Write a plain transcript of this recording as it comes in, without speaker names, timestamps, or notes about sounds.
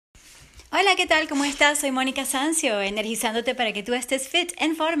Hola, ¿qué tal? ¿Cómo estás? Soy Mónica Sancio, energizándote para que tú estés fit,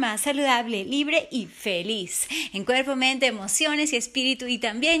 en forma, saludable, libre y feliz. En cuerpo, mente, emociones y espíritu. Y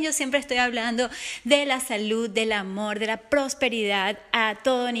también yo siempre estoy hablando de la salud, del amor, de la prosperidad a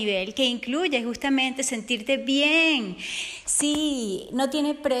todo nivel, que incluye justamente sentirte bien. Sí, no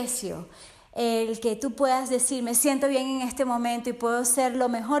tiene precio el que tú puedas decir, me siento bien en este momento y puedo ser lo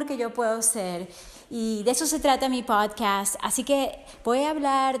mejor que yo puedo ser. Y de eso se trata mi podcast, así que voy a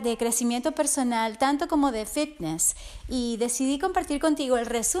hablar de crecimiento personal tanto como de fitness, y decidí compartir contigo el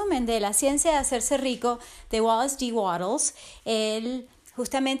resumen de La ciencia de hacerse rico de Wallace D. Wattles. Él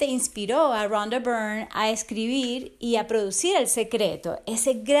justamente inspiró a Rhonda Byrne a escribir y a producir El Secreto,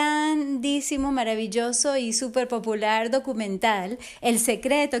 ese grandísimo, maravilloso y súper popular documental, El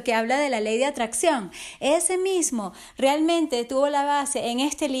Secreto, que habla de la ley de atracción. Ese mismo realmente tuvo la base en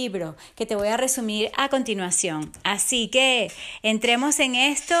este libro que te voy a resumir a continuación. Así que entremos en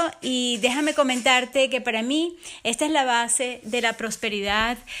esto y déjame comentarte que para mí esta es la base de la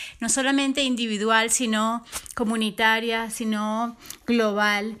prosperidad, no solamente individual, sino comunitaria, sino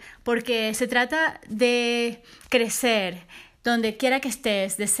global, porque se trata de crecer donde quiera que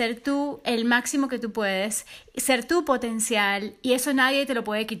estés, de ser tú el máximo que tú puedes, ser tu potencial, y eso nadie te lo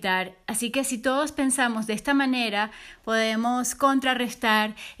puede quitar. Así que si todos pensamos de esta manera, podemos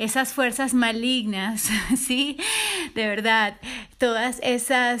contrarrestar esas fuerzas malignas, ¿sí? De verdad, todas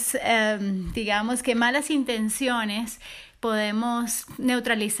esas, digamos que malas intenciones, podemos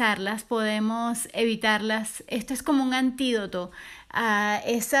neutralizarlas, podemos evitarlas. Esto es como un antídoto a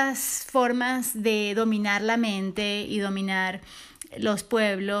esas formas de dominar la mente y dominar los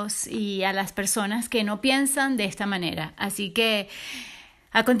pueblos y a las personas que no piensan de esta manera. Así que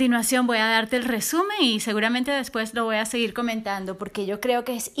a continuación voy a darte el resumen y seguramente después lo voy a seguir comentando porque yo creo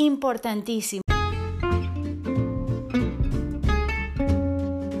que es importantísimo.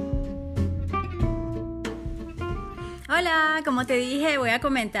 Hola, como te dije, voy a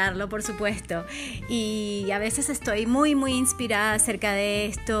comentarlo, por supuesto. Y a veces estoy muy inspirada acerca de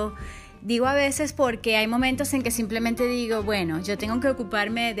esto. Digo a veces porque hay momentos en que simplemente digo, bueno, yo tengo que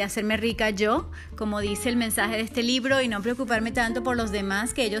ocuparme de hacerme rica yo, como dice el mensaje de este libro, y no preocuparme tanto por los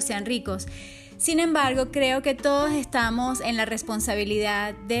demás, que ellos sean ricos. Sin embargo, creo que todos estamos en la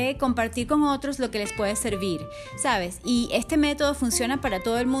responsabilidad de compartir con otros lo que les puede servir, ¿sabes? Y este método funciona para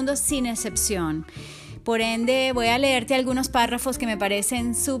todo el mundo sin excepción. Por ende, voy a leerte algunos párrafos que me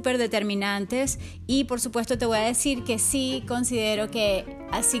parecen súper determinantes y por supuesto te voy a decir que sí considero que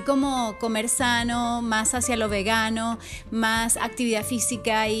así como comer sano, más hacia lo vegano, más actividad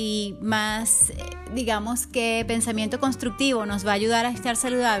física y más, digamos que pensamiento constructivo nos va a ayudar a estar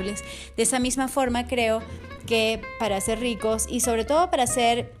saludables, de esa misma forma creo que para ser ricos y sobre todo para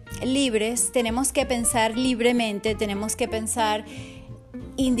ser libres tenemos que pensar libremente, tenemos que pensar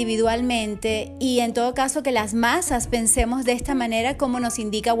individualmente y en todo caso que las masas pensemos de esta manera como nos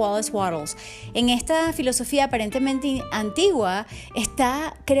indica Wallace Wattles. En esta filosofía aparentemente antigua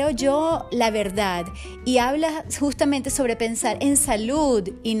está, creo yo, la verdad y habla justamente sobre pensar en salud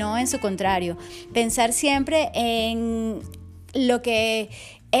y no en su contrario. Pensar siempre en lo que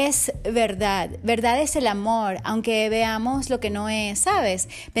es verdad. Verdad es el amor, aunque veamos lo que no es, ¿sabes?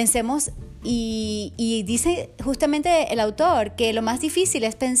 Pensemos y dice justamente el autor que lo más difícil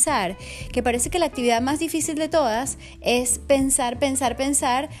es pensar, que parece que la actividad más difícil de todas es pensar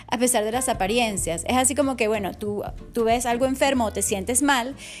a pesar de las apariencias. Es así como que, bueno, tú ves algo enfermo o te sientes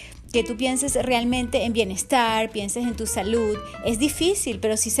mal, que tú pienses realmente en bienestar, pienses en tu salud. Es difícil,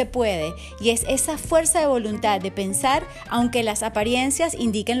 pero sí se puede. Y es esa fuerza de voluntad de pensar, aunque las apariencias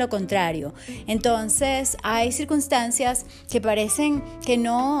indiquen lo contrario. Entonces, hay circunstancias que parecen que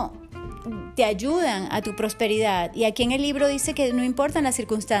no te ayudan a tu prosperidad. Y aquí en el libro dice que no importan las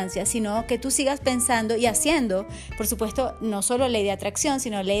circunstancias, sino que tú sigas pensando y haciendo, por supuesto, no solo ley de atracción,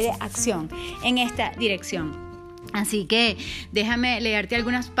 sino ley de acción en esta dirección. Así que déjame leerte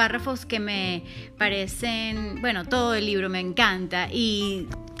algunos párrafos que me parecen, bueno, todo el libro me encanta y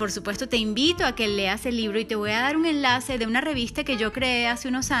por supuesto te invito a que leas el libro y te voy a dar un enlace de una revista que yo creé hace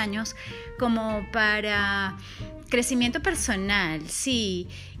unos años como para crecimiento personal, sí,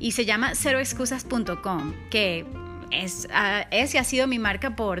 y se llama zeroexcusas.com, que es y ha sido mi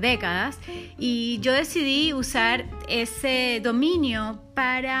marca por décadas y yo decidí usar ese dominio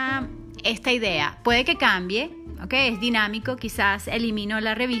para esta idea. Puede que cambie, ¿ok? Es dinámico, quizás elimino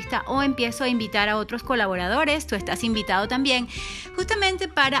la revista o empiezo a invitar a otros colaboradores, tú estás invitado también, justamente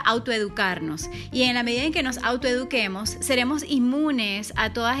para autoeducarnos. Y en la medida en que nos autoeduquemos, seremos inmunes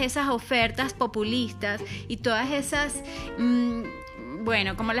a todas esas ofertas populistas y todas esas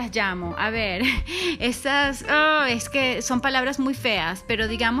bueno, ¿cómo las llamo? A ver, estas, es que son palabras muy feas, pero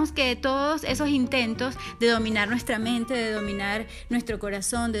digamos que todos esos intentos de dominar nuestra mente, de dominar nuestro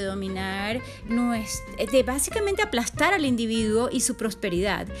corazón, de dominar, de básicamente aplastar al individuo y su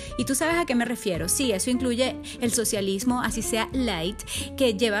prosperidad. Y tú sabes a qué me refiero. Sí, eso incluye el socialismo, así sea light,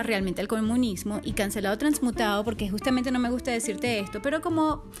 que lleva realmente al comunismo, y cancelado, transmutado, porque justamente no me gusta decirte esto, pero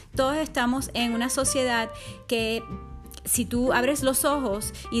como todos estamos en una sociedad que, si tú abres los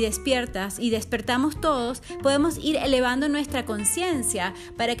ojos y despiertas y despertamos todos, podemos ir elevando nuestra conciencia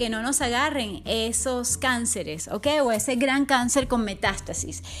para que no nos agarren esos cánceres, ¿ok? O ese gran cáncer con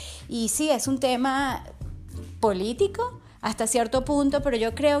metástasis. Y sí, es un tema político hasta cierto punto, pero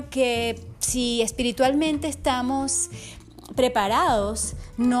yo creo que si espiritualmente estamos preparados,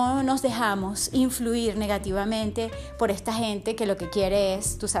 no nos dejamos influir negativamente por esta gente que lo que quiere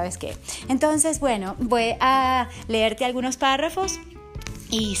es, tú sabes qué. Entonces, bueno, voy a leerte algunos párrafos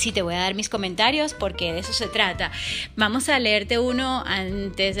y sí, te voy a dar mis comentarios porque de eso se trata. Vamos a leerte uno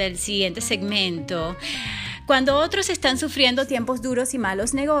antes del siguiente segmento. Cuando otros están sufriendo tiempos duros y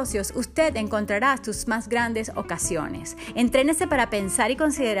malos negocios, usted encontrará sus más grandes ocasiones. Entrénese para pensar y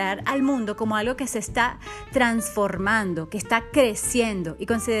considerar al mundo como algo que se está transformando, que está creciendo, y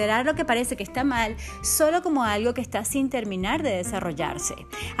considerar lo que parece que está mal solo como algo que está sin terminar de desarrollarse.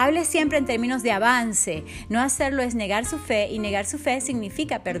 Hable siempre en términos de avance. No hacerlo es negar su fe, y negar su fe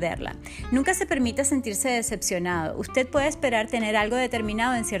significa perderla. Nunca se permita sentirse decepcionado. Usted puede esperar tener algo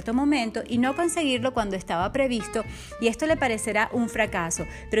determinado en cierto momento y no conseguirlo cuando estaba previsto, y esto le parecerá un fracaso,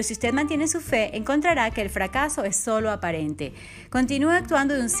 pero si usted mantiene su fe, encontrará que el fracaso es solo aparente. Continúe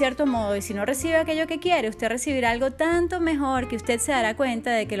actuando de un cierto modo, y si no recibe aquello que quiere, usted recibirá algo tanto mejor que usted se dará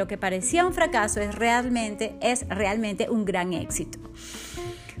cuenta de que lo que parecía un fracaso es realmente un gran éxito.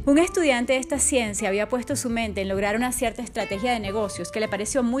 Un estudiante de esta ciencia había puesto su mente en lograr una cierta estrategia de negocios que le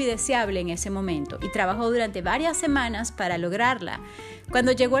pareció muy deseable en ese momento, y trabajó durante varias semanas para lograrla.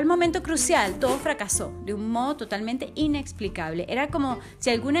 Cuando llegó el momento crucial, todo fracasó de un modo totalmente inexplicable. Era como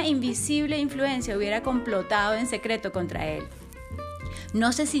si alguna invisible influencia hubiera complotado en secreto contra él.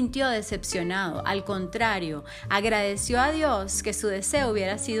 No se sintió decepcionado, al contrario, agradeció a Dios que su deseo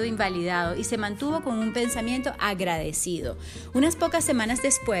hubiera sido invalidado y se mantuvo con un pensamiento agradecido. Unas pocas semanas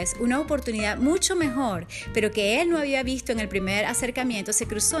después, una oportunidad mucho mejor, pero que él no había visto en el primer acercamiento, se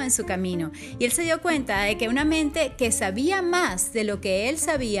cruzó en su camino, y él se dio cuenta de que una mente que sabía más de lo que él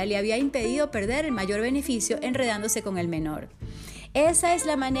sabía le había impedido perder el mayor beneficio enredándose con el menor. Esa es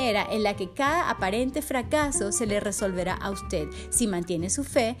la manera en la que cada aparente fracaso se le resolverá a usted. Si mantiene su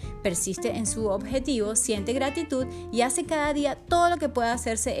fe, persiste en su objetivo, siente gratitud y hace cada día todo lo que pueda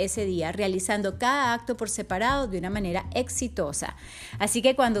hacerse ese día, realizando cada acto por separado de una manera exitosa. Así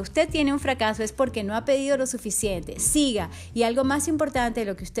que cuando usted tiene un fracaso es porque no ha pedido lo suficiente. Siga, y algo más importante de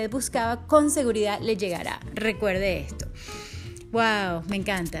lo que usted buscaba con seguridad le llegará. Recuerde esto. Wow, me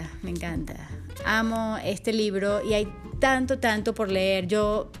encanta. Amo este libro y hay tanto por leer.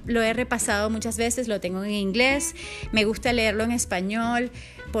 Yo lo he repasado muchas veces, lo tengo en inglés, me gusta leerlo en español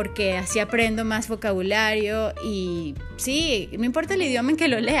porque así aprendo más vocabulario, y sí, no importa el idioma en que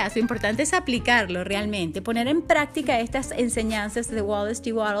lo leas, lo importante es aplicarlo realmente. Poner en práctica estas enseñanzas de Wallace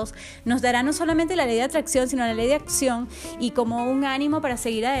D. Wattles nos dará no solamente la ley de atracción, sino la ley de acción, y como un ánimo para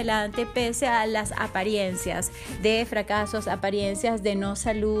seguir adelante pese a las apariencias de fracasos, apariencias de no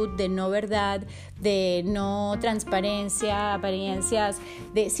salud, de no verdad, de no transparencia, apariencias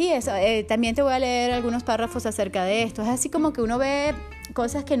de... Sí, eso, también te voy a leer algunos párrafos acerca de esto. Es así como que uno ve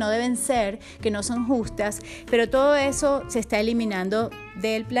cosas que no deben ser, que no son justas, pero todo eso se está eliminando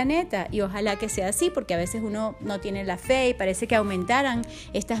del planeta, y ojalá que sea así, porque a veces uno no tiene la fe y parece que aumentaran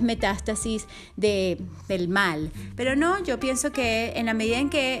estas metástasis del mal. Pero no, yo pienso que en la medida en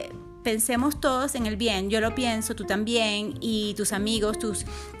que pensemos todos en el bien, yo lo pienso, tú también, y tus amigos, tus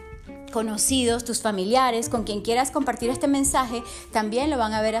conocidos, tus familiares, con quien quieras compartir este mensaje, también lo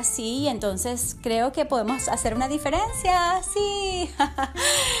van a ver así, y entonces creo que podemos hacer una diferencia. Sí.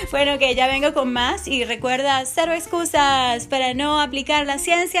 Bueno, que ya vengo con más, y recuerda, 0 excusas para no aplicar la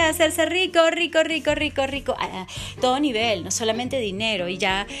ciencia, hacerse rico a todo nivel, no solamente dinero. Y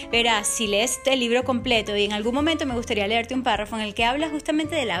ya verás, si lees el libro completo, y en algún momento me gustaría leerte un párrafo en el que habla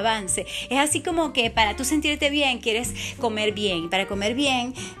justamente del avance. Es así como que para tú sentirte bien, quieres comer bien. Para comer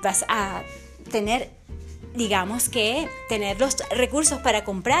bien vas a tener digamos que tener los recursos para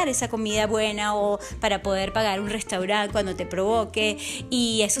comprar esa comida buena o para poder pagar un restaurante cuando te provoque.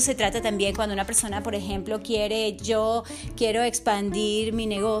 Y eso se trata también cuando una persona, por ejemplo, yo quiero expandir mi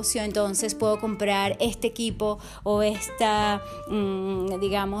negocio, entonces puedo comprar este equipo o esta,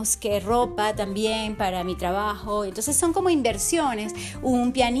 digamos que ropa también para mi trabajo. Entonces son como inversiones.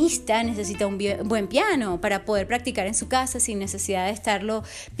 Un pianista necesita un buen piano para poder practicar en su casa sin necesidad de estarlo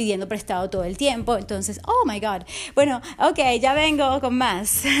pidiendo prestado todo el tiempo. Entonces, oh my God. Bueno, ok, ya vengo con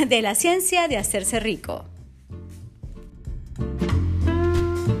más de la ciencia de hacerse rico.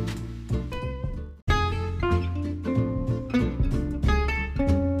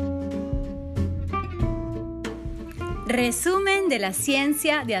 Resumen de la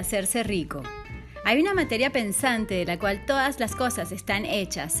ciencia de hacerse rico. Hay una materia pensante de la cual todas las cosas están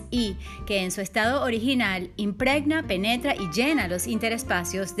hechas y que en su estado original impregna, penetra y llena los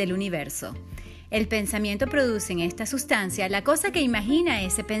interespacios del universo. El pensamiento produce en esta sustancia la cosa que imagina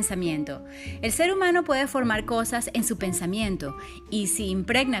ese pensamiento. El ser humano puede formar cosas en su pensamiento y si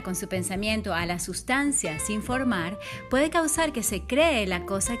impregna con su pensamiento a la sustancia sin formar, puede causar que se cree la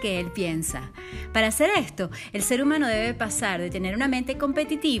cosa que él piensa. Para hacer esto, el ser humano debe pasar de tener una mente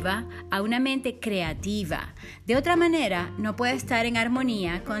competitiva a una mente creativa. De otra manera, no puede estar en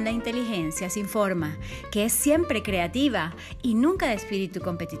armonía con la inteligencia sin forma, que es siempre creativa y nunca de espíritu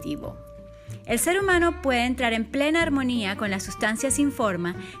competitivo. El ser humano puede entrar en plena armonía con la sustancia sin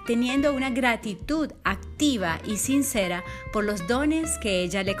forma, teniendo una gratitud activa y sincera por los dones que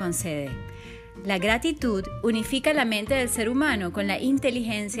ella le concede. La gratitud unifica la mente del ser humano con la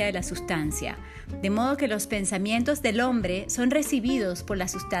inteligencia de la sustancia, de modo que los pensamientos del hombre son recibidos por la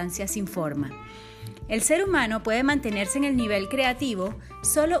sustancia sin forma. El ser humano puede mantenerse en el nivel creativo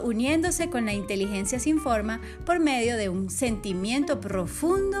solo uniéndose con la inteligencia sin forma por medio de un sentimiento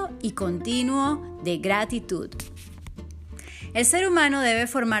profundo y continuo de gratitud. El ser humano debe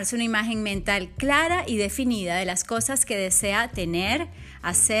formarse una imagen mental clara y definida de las cosas que desea tener,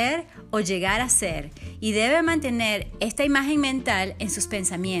 hacer o llegar a ser, y debe mantener esta imagen mental en sus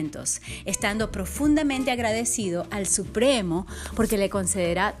pensamientos, estando profundamente agradecido al Supremo porque le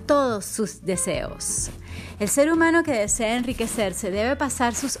concederá todos sus deseos. El ser humano que desea enriquecerse debe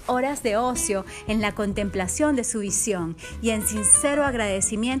pasar sus horas de ocio en la contemplación de su visión y en sincero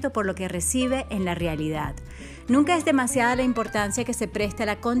agradecimiento por lo que recibe en la realidad. Nunca es demasiada la importancia que se presta a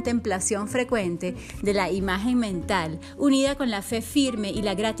la contemplación frecuente de la imagen mental, unida con la fe firme y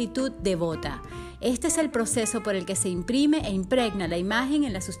la gratitud devota. Este es el proceso por el que se imprime e impregna la imagen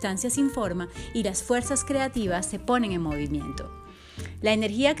en la sustancia sin forma y las fuerzas creativas se ponen en movimiento. La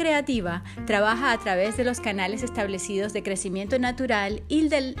energía creativa trabaja a través de los canales establecidos de crecimiento natural y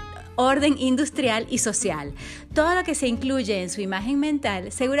del orden industrial y social. Todo lo que se incluye en su imagen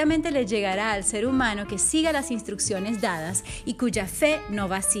mental seguramente le llegará al ser humano que siga las instrucciones dadas y cuya fe no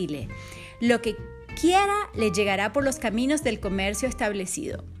vacile. Lo que quiera le llegará por los caminos del comercio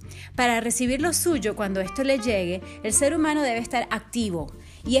establecido. Para recibir lo suyo cuando esto le llegue, el ser humano debe estar activo.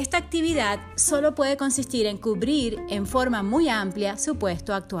 Y esta actividad solo puede consistir en cubrir en forma muy amplia su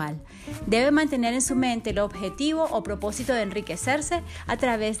puesto actual. Debe mantener en su mente el objetivo o propósito de enriquecerse a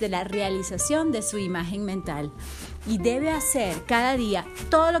través de la realización de su imagen mental. Y debe hacer cada día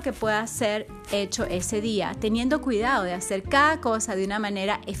todo lo que pueda ser hecho ese día, teniendo cuidado de hacer cada cosa de una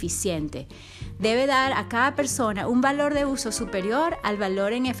manera eficiente. Debe dar a cada persona un valor de uso superior al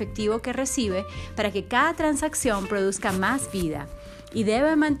valor en efectivo que recibe para que cada transacción produzca más vida. Y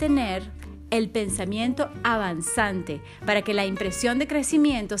debe mantener el pensamiento avanzante para que la impresión de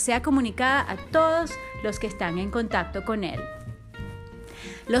crecimiento sea comunicada a todos los que están en contacto con él.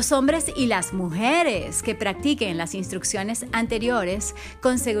 Los hombres y las mujeres que practiquen las instrucciones anteriores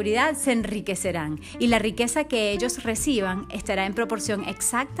con seguridad se enriquecerán y la riqueza que ellos reciban estará en proporción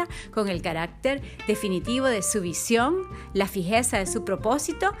exacta con el carácter definitivo de su visión, la fijeza de su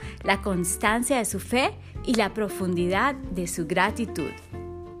propósito, la constancia de su fe y la profundidad de su gratitud.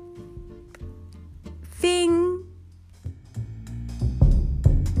 Fin.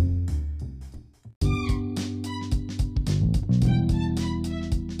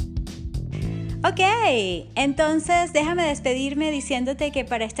 Ok, entonces déjame despedirme diciéndote que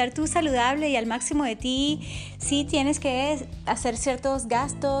para estar tú saludable y al máximo de ti, sí tienes que hacer ciertos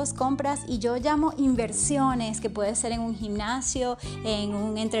gastos, compras, y yo llamo inversiones, que puede ser en un gimnasio, en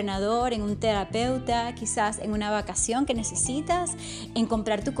un entrenador, en un terapeuta, quizás en una vacación que necesitas, en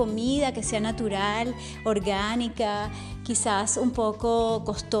comprar tu comida que sea natural, orgánica, quizás un poco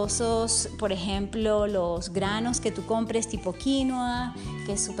costosos, por ejemplo, los granos que tú compres tipo quinoa,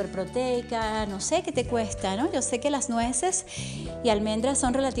 que es súper proteica, no sé qué te cuesta, ¿no? Yo sé que las nueces y almendras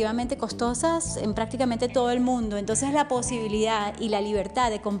son relativamente costosas en prácticamente todo el mundo, entonces la posibilidad y la libertad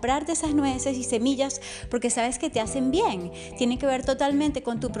de comprarte esas nueces y semillas porque sabes que te hacen bien, tiene que ver totalmente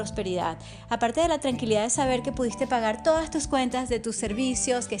con tu prosperidad. Aparte de la tranquilidad de saber que pudiste pagar todas tus cuentas de tus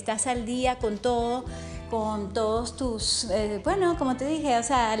servicios, que estás al día con todo, con todos tus, como te dije, o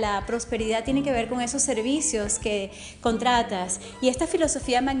sea, la prosperidad tiene que ver con esos servicios que contratas. Y esta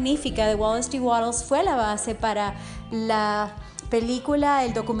filosofía magnífica de Wallace D. Wattles fue la base para la película,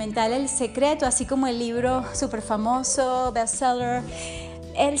 el documental El Secreto, así como el libro súper famoso, bestseller,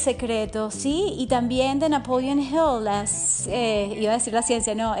 El Secreto, ¿sí? Y también de Napoleon Hill, iba a decir la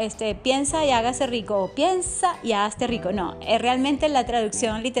ciencia, no, piensa y hágase rico, o piensa y hazte rico, no, realmente la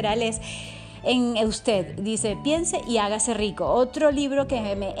traducción literal es en usted, dice piense y hágase rico. Otro libro que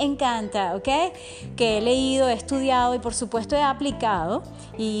me encanta, ¿ok? Que he leído, he estudiado y por supuesto he aplicado,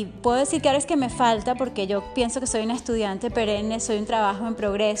 y puedo decir que ahora es que me falta porque yo pienso que soy una estudiante perenne, soy un trabajo en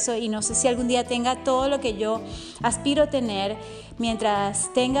progreso y no sé si algún día tenga todo lo que yo aspiro a tener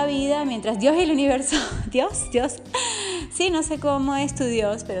mientras tenga vida, mientras Dios y el universo, Dios, sí, no sé cómo es tu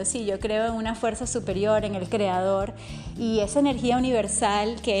Dios, pero sí, yo creo en una fuerza superior, en el Creador, y esa energía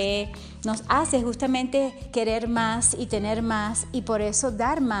universal que nos hace justamente querer más y tener más, y por eso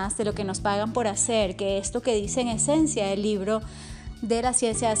dar más de lo que nos pagan por hacer, que es lo que dice en esencia el libro de la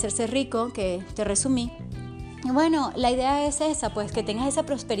ciencia de hacerse rico, que te resumí. Y bueno, la idea es esa, pues que tengas esa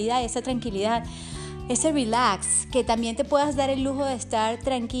prosperidad, esa tranquilidad, ese relax, que también te puedas dar el lujo de estar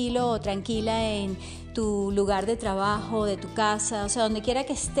tranquilo o tranquila en tu lugar de trabajo, de tu casa, o sea, donde quiera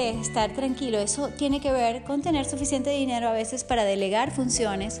que estés, estar tranquilo. Eso tiene que ver con tener suficiente dinero a veces para delegar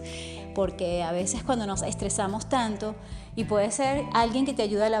funciones, porque a veces cuando nos estresamos tanto, y puede ser alguien que te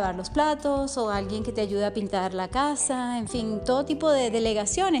ayude a lavar los platos o alguien que te ayude a pintar la casa, en fin, todo tipo de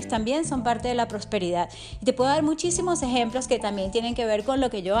delegaciones también son parte de la prosperidad. Y te puedo dar muchísimos ejemplos que también tienen que ver con lo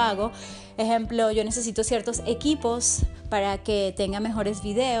que yo hago. Ejemplo, yo necesito ciertos equipos para que tenga mejores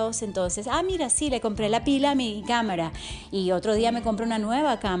videos, entonces, mira, sí, le compré la pila a mi cámara y otro día me compro una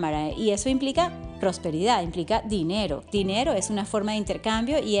nueva cámara, y eso implica prosperidad, implica dinero. Dinero es una forma de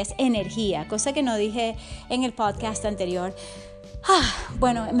intercambio y es energía, cosa que no dije en el podcast anterior.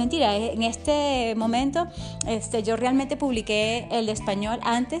 Bueno, mentira, en este momento yo realmente publiqué el de español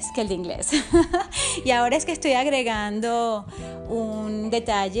antes que el de inglés y ahora es que estoy agregando un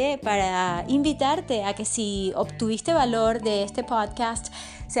detalle para invitarte a que si obtuviste valor de este podcast,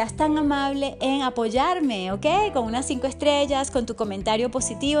 seas tan amable en apoyarme, ¿ok? Con unas 5 estrellas, con tu comentario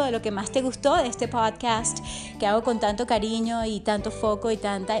positivo de lo que más te gustó de este podcast que hago con tanto cariño y tanto foco y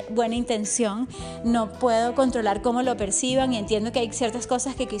tanta buena intención. No puedo controlar cómo lo perciban y entiendo que hay ciertas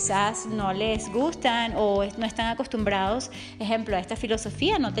cosas que quizás no les gustan o no están acostumbrados, ejemplo, a esta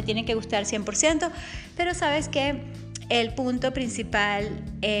filosofía, no te tiene que gustar 100%, pero sabes que el punto principal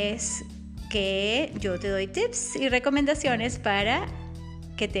es que yo te doy tips y recomendaciones para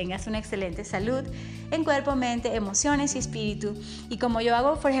que tengas una excelente salud en cuerpo, mente, emociones y espíritu. Y como yo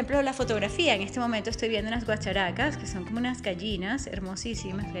hago, por ejemplo, la fotografía, en este momento estoy viendo unas guacharacas, que son como unas gallinas,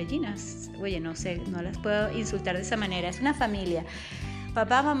 hermosísimas gallinas. Oye, no sé, no las puedo insultar de esa manera. Es una familia.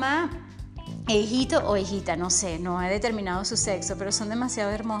 Papá, mamá, hijito o hijita, no sé, no he determinado su sexo, pero son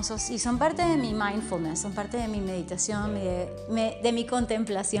demasiado hermosos y son parte de mi mindfulness, son parte de mi meditación, de mi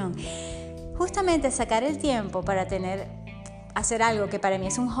contemplación. Justamente sacar el tiempo para hacer algo que para mí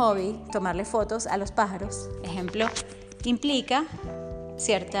es un hobby, tomarle fotos a los pájaros, ejemplo, implica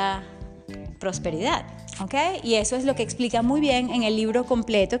cierta prosperidad, ¿ok? Y eso es lo que explica muy bien en el libro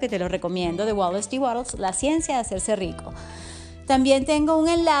completo, que te lo recomiendo, de Wallace D. Wattles, La ciencia de hacerse rico. También tengo un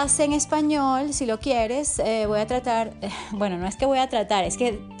enlace en español, si lo quieres. Voy a tratar, bueno, no es que voy a tratar, es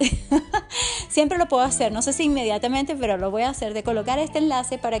que siempre lo puedo hacer, no sé si inmediatamente, pero lo voy a hacer, de colocar este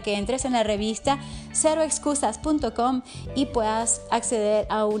enlace para que entres en la revista ceroexcusas.com y puedas acceder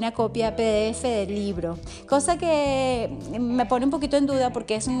a una copia PDF del libro, cosa que me pone un poquito en duda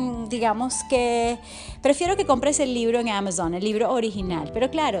porque es digamos que prefiero que compres el libro en Amazon, el libro original, pero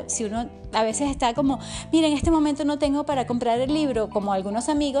claro, si uno a veces está como, mira, en este momento no tengo para comprar el libro, como algunos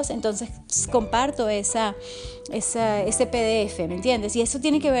amigos, entonces comparto ese PDF, ¿me entiendes? Y eso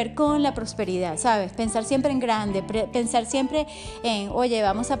tiene que ver con la prosperidad, ¿sabes? Pensar siempre en grande, pensar siempre en, oye,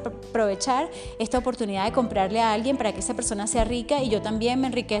 vamos a aprovechar esta oportunidad de comprarle a alguien para que esa persona sea rica y yo también me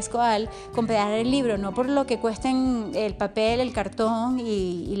enriquezco al comprar el libro, no por lo que cuesten el papel, el cartón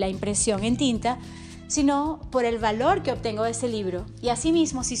y la impresión en tinta, sino por el valor que obtengo de ese libro. Y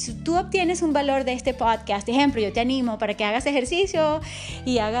asimismo, si tú obtienes un valor de este podcast, por ejemplo, yo te animo para que hagas ejercicio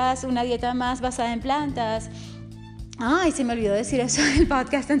y hagas una dieta más basada en plantas. Ay, se me olvidó decir eso en el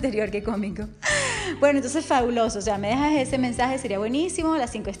podcast anterior, qué cómico. Bueno, entonces fabuloso, o sea, me dejas ese mensaje, sería buenísimo,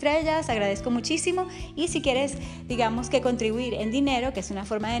 las 5 estrellas, agradezco muchísimo. Y si quieres, digamos que contribuir en dinero, que es una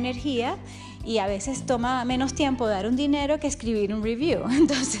forma de energía, y a veces toma menos tiempo dar un dinero que escribir un review.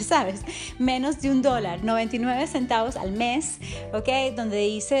 Entonces, ¿sabes? Menos de $1, 99 centavos al mes, ¿ok? Donde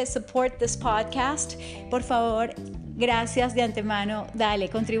dice support this podcast, por favor. Gracias de antemano, dale,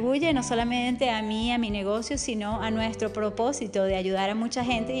 contribuye no solamente a mí, a mi negocio, sino a nuestro propósito de ayudar a mucha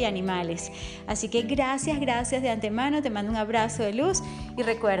gente y animales. Así que gracias de antemano, te mando un abrazo de luz y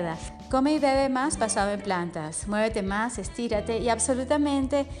recuerda, come y bebe más basado en plantas, muévete más, estírate y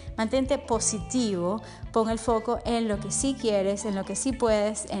absolutamente mantente positivo, pon el foco en lo que sí quieres, en lo que sí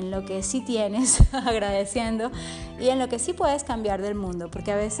puedes, en lo que sí tienes, agradeciendo y en lo que sí puedes cambiar del mundo,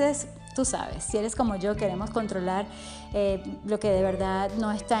 porque a veces... Tú sabes, si eres como yo, queremos controlar lo que de verdad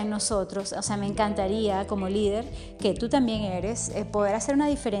no está en nosotros. O sea, me encantaría como líder, que tú también eres, poder hacer una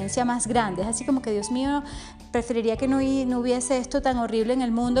diferencia más grande. Es así como que, Dios mío, preferiría que no hubiese esto tan horrible en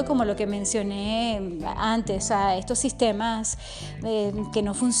el mundo como lo que mencioné antes. O sea, estos sistemas que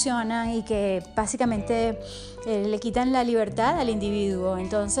no funcionan y que básicamente... le quitan la libertad al individuo.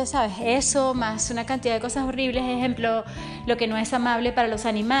 Entonces, ¿sabes? Eso más una cantidad de cosas horribles, ejemplo, lo que no es amable para los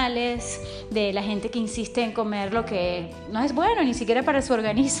animales, de la gente que insiste en comer lo que no es bueno ni siquiera para su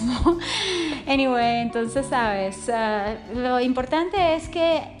organismo. Anyway, entonces, ¿sabes? Lo importante es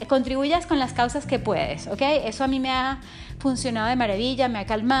que contribuyas con las causas que puedes, ¿ok? Eso a mí me ha funcionado de maravilla, me ha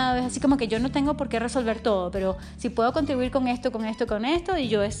calmado, es así como que yo no tengo por qué resolver todo, pero si puedo contribuir con esto, y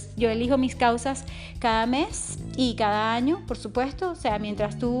yo elijo mis causas cada mes y cada año, por supuesto, o sea,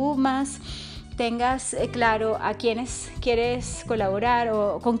 mientras tú más tengas claro a quiénes quieres colaborar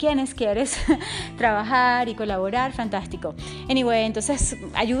o con quiénes quieres trabajar y colaborar, fantástico. Anyway, entonces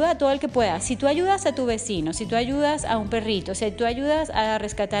ayuda a todo el que pueda. Si tú ayudas a tu vecino, si tú ayudas a un perrito, si tú ayudas a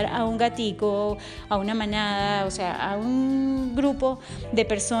rescatar a un gatico, a una manada, o sea, a un grupo de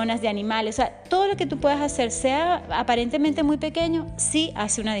personas, de animales, o sea, todo lo que tú puedas hacer, sea aparentemente muy pequeño, sí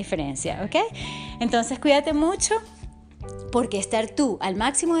hace una diferencia, ¿ok? Entonces cuídate mucho, porque estar tú al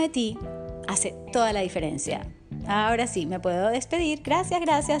máximo de ti hace toda la diferencia. Ahora sí, me puedo despedir.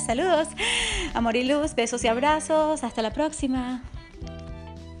 Gracias, saludos, amor y luz, besos y abrazos. Hasta la próxima.